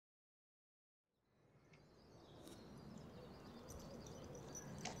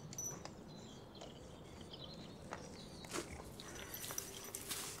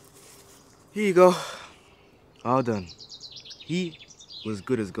Here you go. All done. He was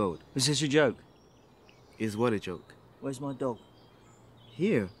good as gold. Was this a joke? Is what a joke. Where's my dog?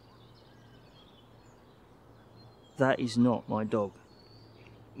 Here. That is not my dog.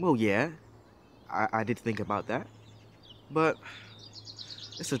 Well, yeah. I did think about that. But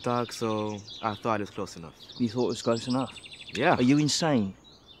it's a dog, so I thought it was close enough. You thought it was close enough? Yeah. Are you insane?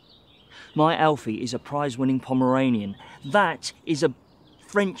 My Alfie is a prize-winning Pomeranian. That is a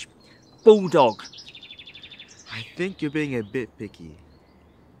French Bulldog. I think you're being a bit picky.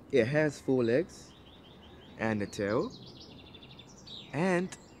 It has 4 legs and a tail. And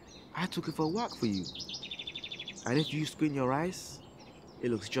I took it for a walk for you. And if you squint your eyes, it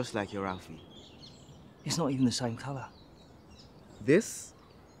looks just like your Alfie. It's not even the same colour. This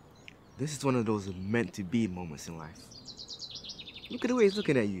is one of those meant-to-be moments in life. Look at the way he's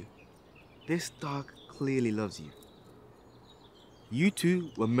looking at you. This dog clearly loves you. You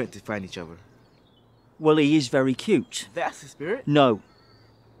two were meant to find each other. Well, he is very cute. That's the spirit. No.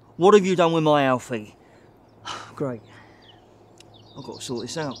 What have you done with my Alfie? Great. I've got to sort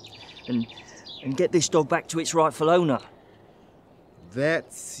this out and get this dog back to its rightful owner.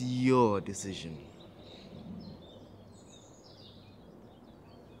 That's your decision.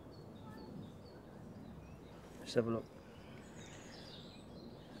 Let's have a look.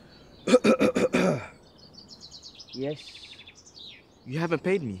 Yes? You haven't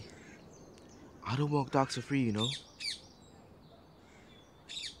paid me. I don't walk dogs for free, you know.